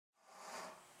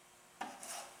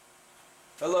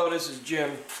Hello, this is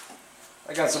Jim.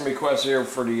 I got some requests here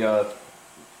for the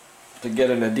to get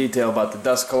into detail about the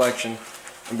dust collection.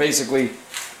 And basically,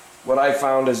 what I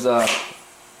found is the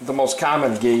most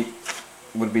common gate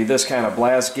would be this kind of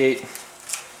blast gate.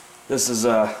 This is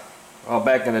well,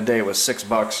 back in the day it was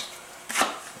 $6,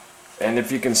 and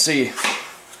if you can see,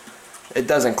 it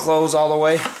doesn't close all the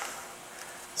way.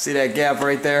 See that gap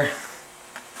right there?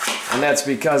 And that's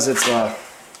because it's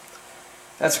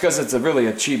really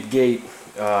a cheap gate.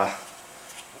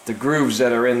 The grooves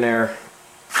that are in there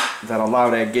that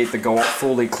allow that gate to go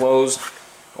fully closed,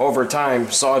 over time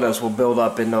sawdust will build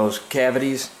up in those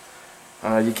cavities.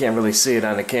 You can't really see it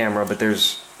on the camera, but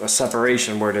there's a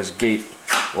separation where this gate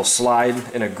will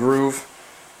slide in a groove,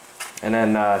 and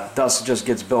then dust just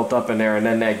gets built up in there, and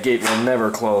then that gate will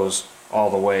never close all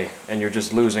the way, and you're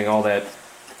just losing all that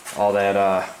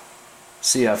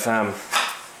CFM.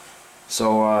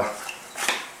 So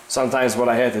sometimes what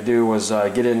I had to do was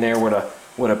get in there with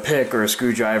a pick or a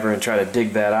screwdriver and try to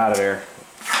dig that out of there,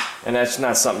 and that's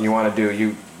not something you want to do.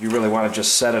 You really want to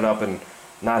just set it up and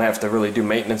not have to really do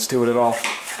maintenance to it at all.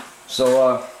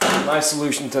 So my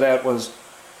solution to that was,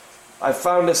 I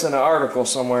found this in an article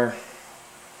somewhere.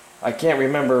 I can't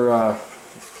remember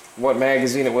what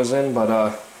magazine it was in,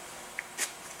 but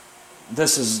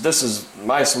this is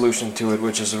my solution to it,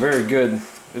 which is a very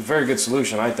good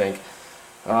solution, I think.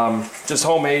 Just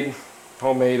homemade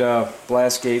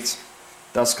blast gates,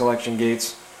 dust collection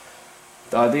gates.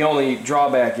 The only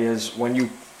drawback is when you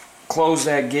close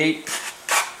that gate,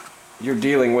 you're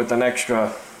dealing with an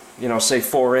extra, say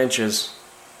 4 inches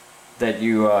that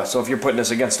you. So if you're putting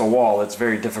this against a wall, it's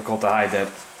very difficult to hide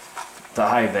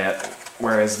that.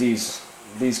 Whereas these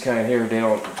kind here, you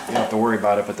don't have to worry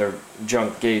about it, but they're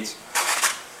junk gates.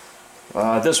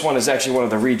 This one is actually one of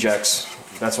the rejects.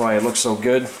 That's why it looks so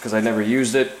good, because I never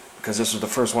used it, because this was the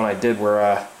first one I did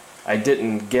where I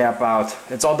didn't gap out.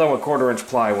 It's all done with 1/4 inch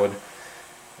plywood,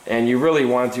 and you really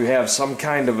want to have some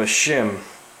kind of a shim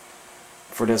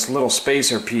for this little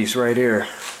spacer piece right here,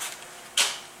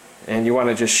 and you want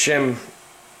to just shim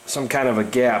some kind of a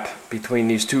gap between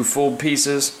these two full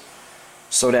pieces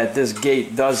so that this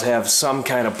gate does have some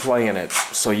kind of play in it,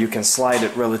 so you can slide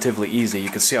it relatively easy.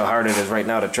 You can see how hard it is right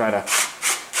now to try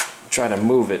to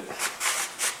move it.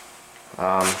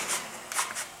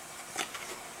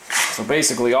 So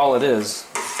basically all it is,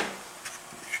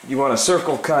 you want a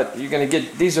circle cut. You're going to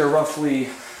get, these are roughly,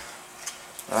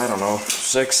 I don't know,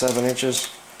 6-7 inches,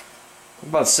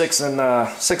 about 6 and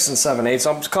 7/8.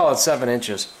 I'll just call it 7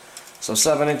 inches. So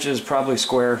 7 inches probably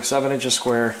square, 7 inches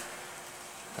square.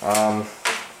 And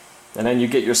then you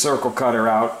get your circle cutter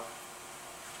out.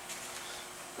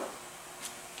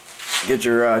 Get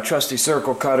your trusty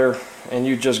circle cutter, and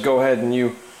you just go ahead and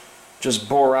you just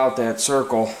bore out that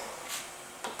circle.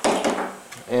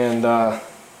 And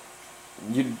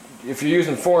if you're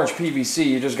using 4-inch PVC,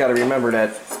 you just got to remember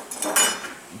that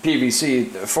PVC,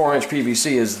 4-inch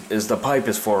PVC is the pipe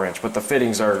is 4-inch, but the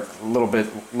fittings are a little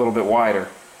bit wider.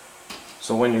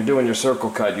 So when you're doing your circle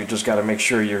cut, you just got to make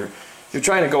sure you're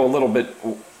trying to go a little bit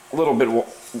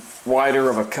wider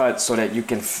of a cut so that you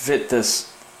can fit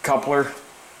this coupler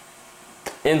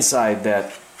inside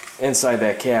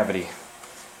that cavity.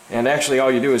 And actually all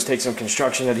you do is take some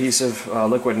construction adhesive,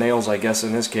 liquid nails I guess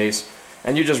in this case,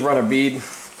 and you just run a bead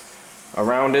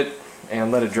around it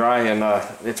and let it dry, and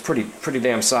it's pretty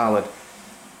damn solid.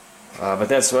 But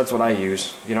that's what I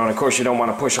use. And of course you don't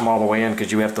want to push them all the way in, because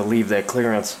you have to leave that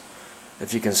clearance.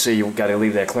 If you can see, you've got to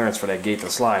leave that clearance for that gate to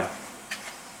slide.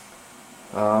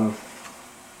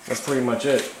 That's pretty much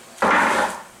it.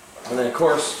 And then of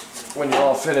course when you're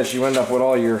all finished, you end up with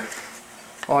all your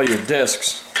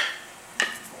discs,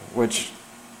 which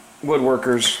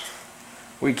woodworkers,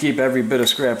 we keep every bit of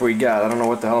scrap we got. I don't know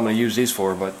what the hell I'm going to use these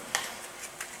for, but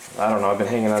I don't know. I've been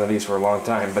hanging on to these for a long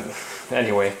time, but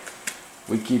anyway,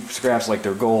 we keep scraps like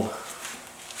they're gold.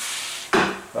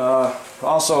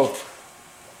 Also,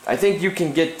 I think you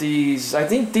can get these. I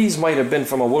think these might have been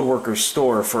from a woodworker's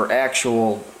store for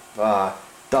actual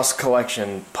dust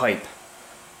collection pipe.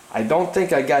 I don't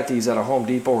think I got these at a Home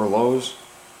Depot or Lowe's.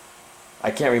 I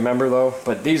can't remember though,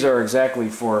 but these are exactly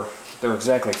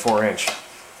 4-inch.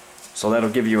 So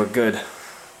that'll give you a good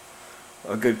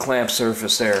clamp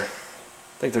surface there.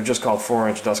 I think they're just called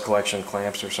 4-inch dust collection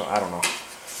clamps or something, I don't know.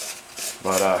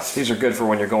 But these are good for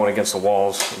when you're going against the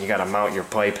walls and you got to mount your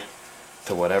pipe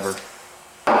to whatever.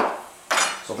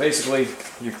 So basically,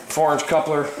 your 4-inch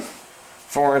coupler,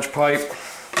 4-inch pipe,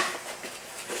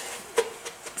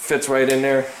 fits right in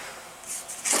there.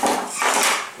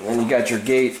 And then you got your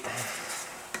gate,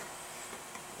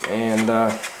 and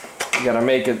you got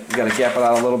to gap it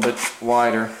out a little bit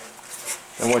wider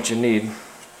than what you need.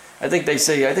 I think they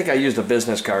say, I think I used a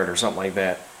business card or something like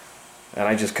that, and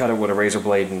I just cut it with a razor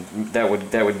blade, and that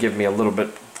would give me a little bit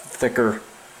thicker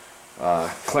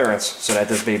clearance so that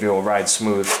this baby will ride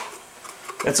smooth.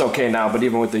 It's okay now, but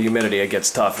even with the humidity it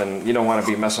gets tough, and you don't want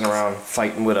to be messing around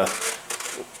fighting with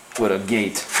a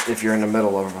gate if you're in the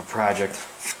middle of a project.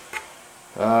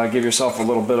 Give yourself a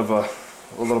little bit of a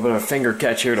finger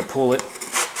catch here to pull it.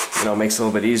 You know, makes it a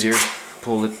little bit easier.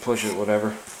 Pull it, push it,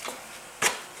 whatever.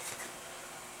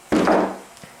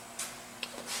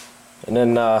 And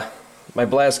then my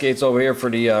blast gates over here for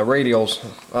the radials.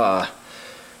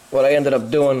 What I ended up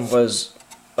doing was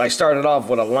I started off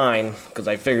with a line because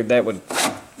I figured that would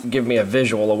give me a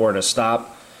visual of where to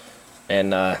stop,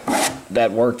 and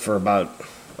that worked for about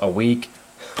a week.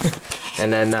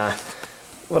 And then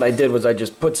what I did was I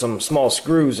just put some small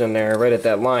screws in there right at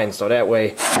that line, so that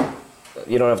way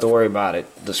you don't have to worry about it.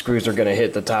 The screws are going to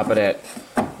hit the top of that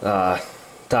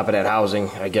housing,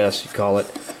 I guess you call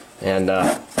it, and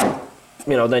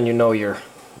you know, then you know you're,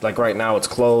 like right now it's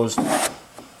closed,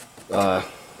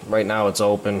 right now it's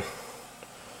open.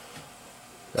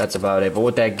 That's about it. But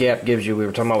what that gap gives you, we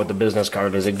were talking about with the business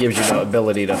card, is it gives you the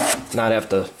ability to not have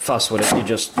to fuss with it. You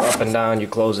just up and down, you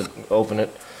close it, open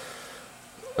it.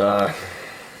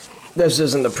 This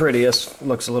isn't the prettiest,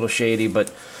 looks a little shady,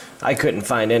 but I couldn't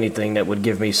find anything that would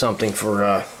give me something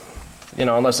for, you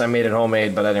know, unless I made it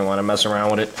homemade, but I didn't want to mess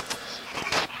around with it.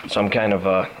 Some kind of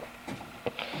a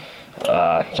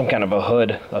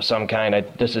hood of some kind.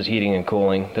 This is heating and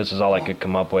cooling. This is all I could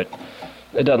come up with.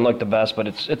 It doesn't look the best, but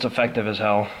it's effective as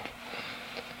hell.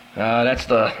 That's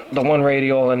the one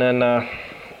radial, and then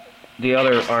the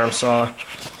other arm saw.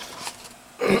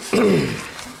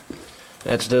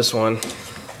 That's this one.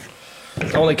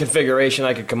 The only configuration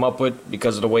I could come up with,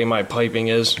 because of the way my piping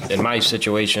is in my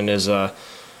situation, is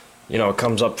you know, it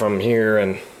comes up from here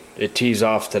and it tees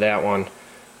off to that one,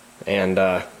 and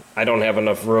I don't have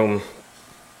enough room,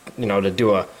 you know, to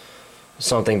do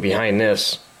something behind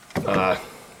this.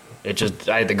 It just,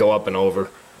 I had to go up and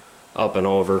over,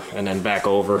 and then back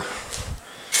over,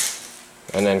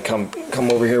 and then come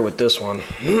over here with this one.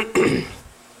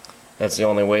 That's the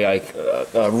only way I,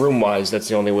 room-wise, that's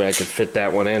the only way I could fit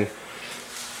that one in.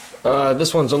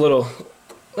 This one's a little,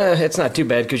 it's not too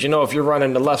bad, because you know, if you're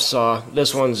running the left saw,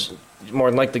 this one's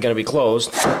more than likely going to be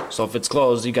closed. So if it's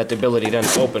closed, you got the ability then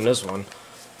to open this one.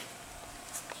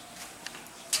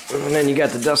 And then you got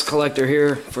the dust collector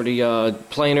here for the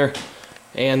planer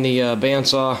and the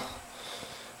bandsaw,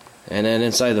 and then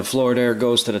inside the floor there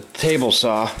goes to the table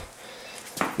saw.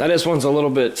 Now this one's a little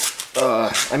bit,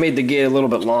 I made the gate a little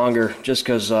bit longer just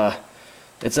because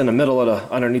it's in the middle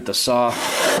of underneath the saw,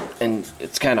 and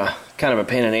it's kind of a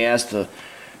pain in the ass to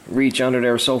reach under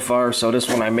there so far. So this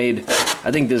one I made,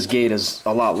 I think this gate is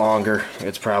a lot longer.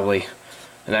 It's probably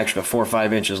an extra 4 or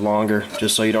 5 inches longer,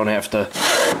 just so you don't have to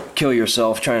kill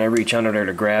yourself trying to reach under there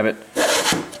to grab it.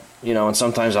 You know, and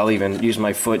sometimes I'll even use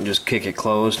my foot and just kick it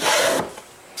closed.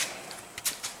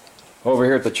 Over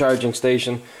here at the charging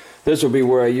station, this will be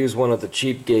where I use one of the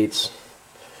cheap gates,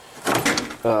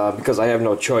 because I have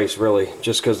no choice really,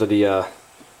 just because of the,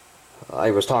 I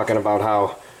was talking about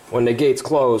how when the gate's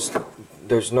closed,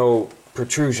 there's no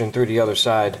protrusion through the other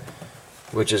side,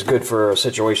 which is good for a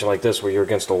situation like this where you're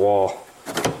against a wall.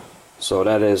 So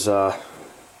that is,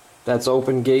 that's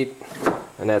open gate,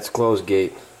 and that's closed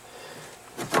gate.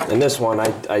 And this one,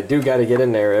 I do got to get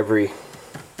in there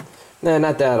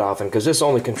not that often, because this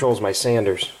only controls my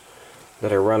sanders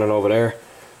that are running over there.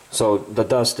 So the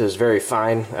dust is very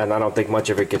fine, and I don't think much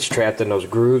of it gets trapped in those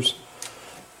grooves.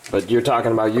 But you're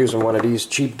talking about using one of these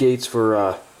cheap gates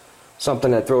for something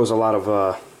that throws a lot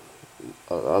of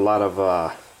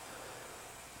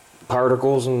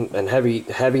particles and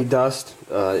heavy dust.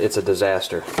 It's a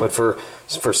disaster. But for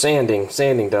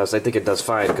sanding dust, I think it does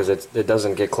fine, because it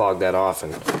doesn't get clogged that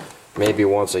often. Maybe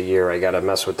once a year I gotta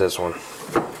mess with this one.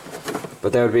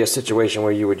 But that would be a situation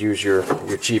where you would use your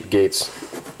cheap gates,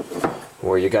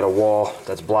 where you got a wall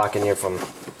that's blocking you from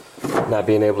not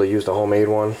being able to use the homemade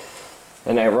one.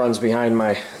 And that runs behind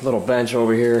my little bench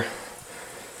over here,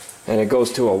 and it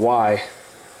goes to a Y.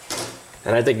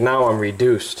 And I think now I'm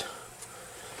reduced.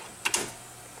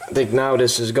 I think now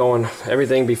this is going,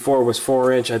 everything before was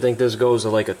 4-inch, I think this goes to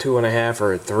like a 2.5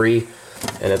 or a 3,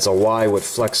 and it's a Y with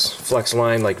flex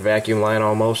line, like vacuum line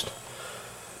almost.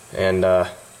 And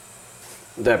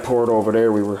that port over there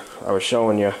I was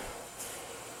showing you,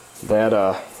 that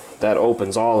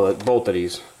opens both of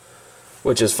these,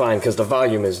 which is fine because the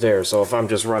volume is there. So if I'm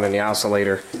just running the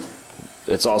oscillator,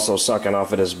 it's also sucking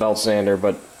off of this belt sander,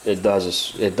 but it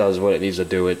does what it needs to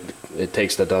do. It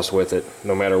takes the dust with it,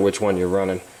 no matter which one you're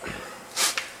running.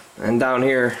 And down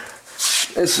here,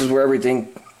 This is where everything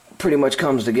pretty much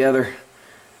comes together.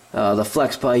 The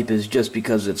flex pipe is just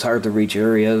because it's hard to reach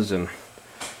areas, and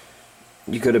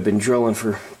you could have been drilling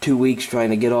for 2 weeks trying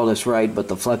to get all this right, but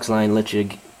the flex line lets you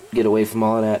get away from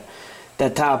all of that.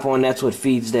 That top one, that's what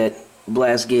feeds that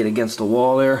blast gate against the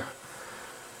wall there.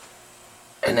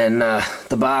 And then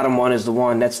the bottom one is the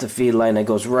one, that's the feed line that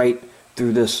goes right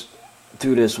through this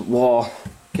wall,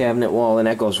 cabinet wall, and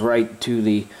that goes right to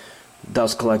the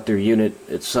dust collector unit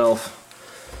itself.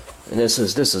 And this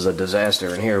is a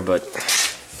disaster in here, but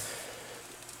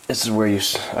this is where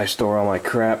I store all my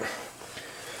crap.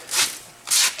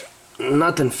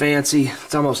 Nothing fancy.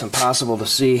 It's almost impossible to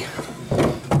see.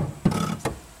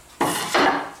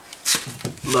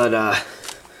 But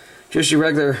just your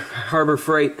regular Harbor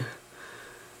Freight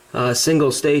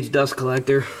single stage dust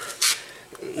collector.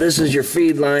 This is your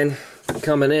feed line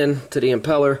coming in to the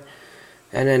impeller,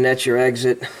 and then that's your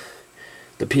exit.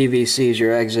 The PVC is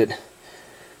your exit,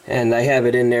 and I have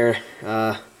it in there.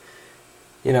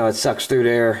 You know, it sucks through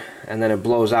there and then it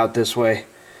blows out this way.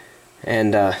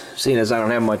 And seeing as I don't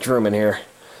have much room in here,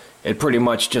 it pretty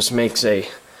much just makes a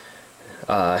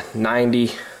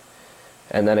 90,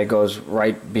 and then it goes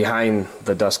right behind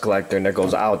the dust collector, and it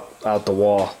goes out the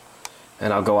wall.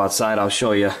 And I'll go outside. I'll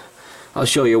show you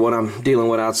what I'm dealing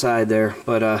with outside there.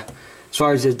 But as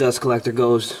far as this dust collector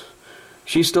goes,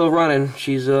 she's still running.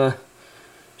 She's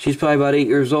probably about 8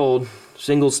 years old.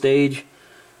 Single stage.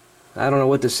 I don't know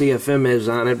what the CFM is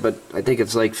on it, but I think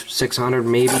it's like 600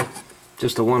 maybe.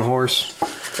 Just a 1 horse.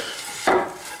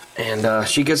 And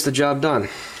she gets the job done.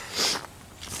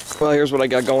 Well, here's what I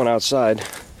got going outside.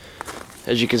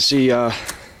 As you can see, the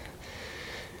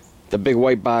big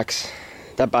white box.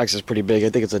 That box is pretty big. I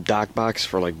think it's a dock box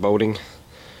for like boating.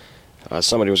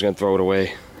 Somebody was going to throw it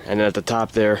away. And then at the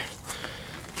top there,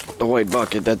 the white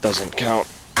bucket, that doesn't count.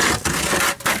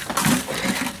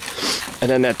 And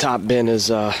then that top bin is,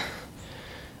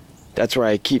 that's where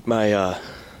I keep my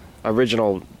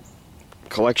original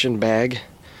collection bag.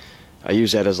 I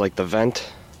use that as like the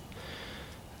vent.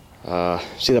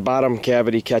 See, the bottom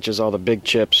cavity catches all the big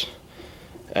chips.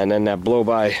 And then that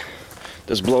blow-by,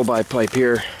 this blow-by pipe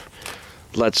here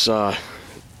lets, you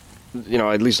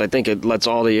know, at least I think it lets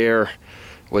all the air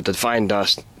with the fine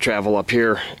dust travel up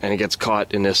here, and it gets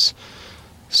caught in this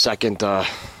second,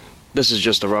 this is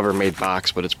just a Rubbermaid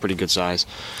box, but it's pretty good size.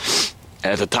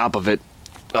 At the top of it,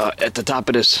 at the top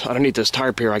of this, underneath this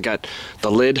tarp here, I got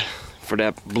the lid for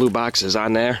that blue box is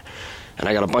on there, and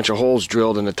I got a bunch of holes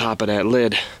drilled in the top of that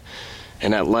lid,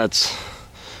 and that lets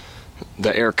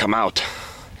the air come out,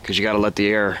 because you got to let the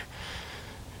air.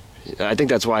 I think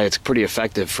that's why it's pretty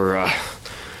effective for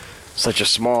such a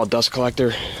small dust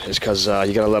collector, is because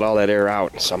you got to let all that air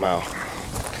out somehow.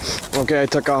 Okay, I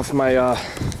took off my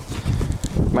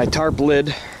my tarp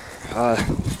lid.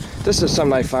 This is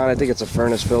something I found. I think it's a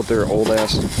furnace filter, old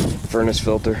ass furnace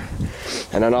filter.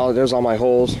 And then there's all my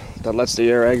holes that lets the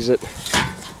air exit.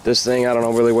 This thing, I don't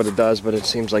know really what it does, but it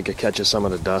seems like it catches some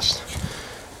of the dust.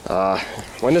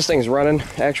 When this thing's running,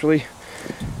 actually,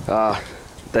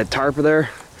 that tarp there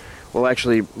will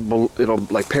actually, it'll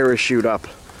like parachute up.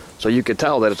 So you could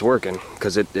tell that it's working,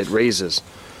 because it raises.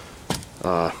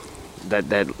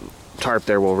 That tarp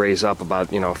there will raise up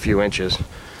about, you know, a few inches.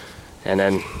 And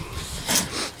then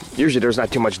usually there's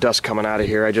not too much dust coming out of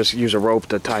here. I just use a rope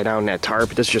to tie down that tarp.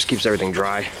 This just keeps everything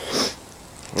dry.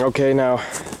 Okay, now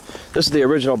this is the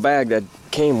original bag that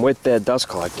came with that dust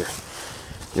collector.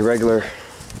 Your regular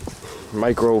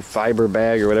microfiber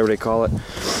bag or whatever they call it.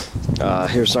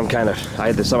 Here's some kind of, I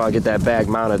had to somehow get that bag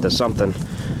mounted to something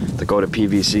to go to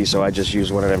PVC, so I just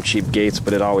use one of them cheap gates,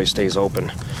 but it always stays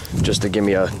open, just to give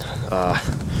me a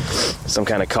some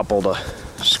kind of couple to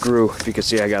screw. If you can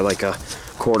see, I got like a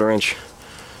 1/4 inch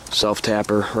self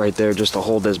tapper right there just to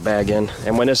hold this bag in.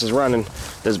 And when this is running,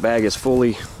 this bag is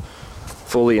fully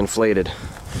inflated.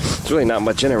 There's really not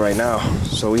much in it right now,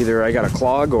 so either I got a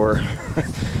clog or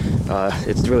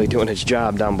it's really doing its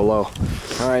job down below.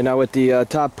 Alright, now with the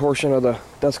top portion of the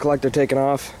dust collector taken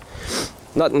off,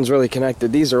 nothing's really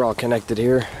connected. These are all connected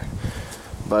here,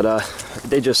 but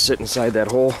they just sit inside that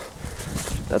hole.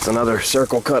 That's another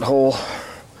circle cut hole,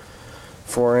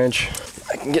 4 inch.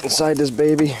 I can get inside this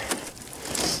baby.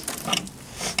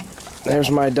 There's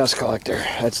my dust collector.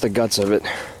 That's the guts of it.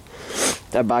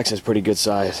 That box is pretty good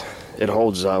size. It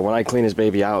holds, when I clean this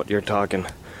baby out, you're talking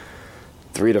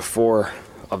 3 to 4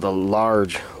 of the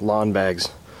large lawn bags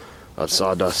of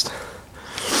sawdust.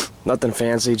 Nothing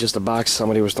fancy, just a box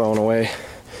somebody was throwing away.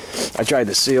 I tried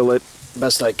to seal it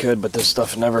best I could, but this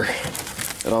stuff never,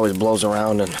 it always blows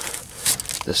around, and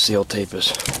the seal tape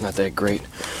is not that great.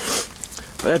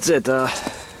 But that's it.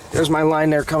 There's my line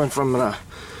there coming from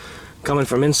coming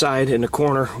from inside in the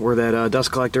corner where that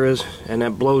dust collector is, and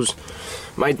that blows.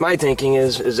 My thinking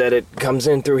is that it comes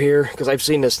in through here, because I've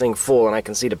seen this thing full and I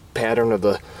can see the pattern of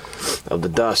the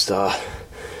dust.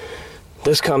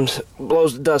 This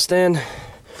blows the dust in,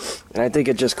 and I think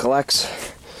it just collects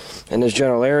in this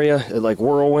general area, like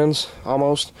whirlwinds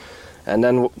almost, and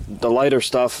then the lighter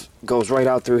stuff goes right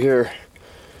out through here,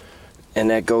 and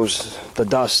that goes, the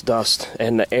dust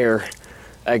and the air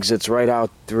exits right out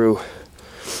through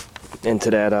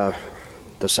into that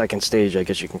the second stage, I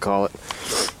guess you can call it.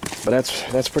 But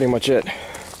that's pretty much it.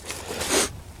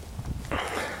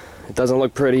 It doesn't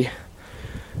look pretty.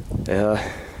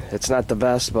 It's not the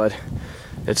best, but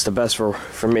it's the best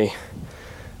for me,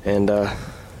 and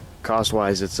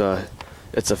cost-wise, it's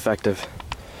effective.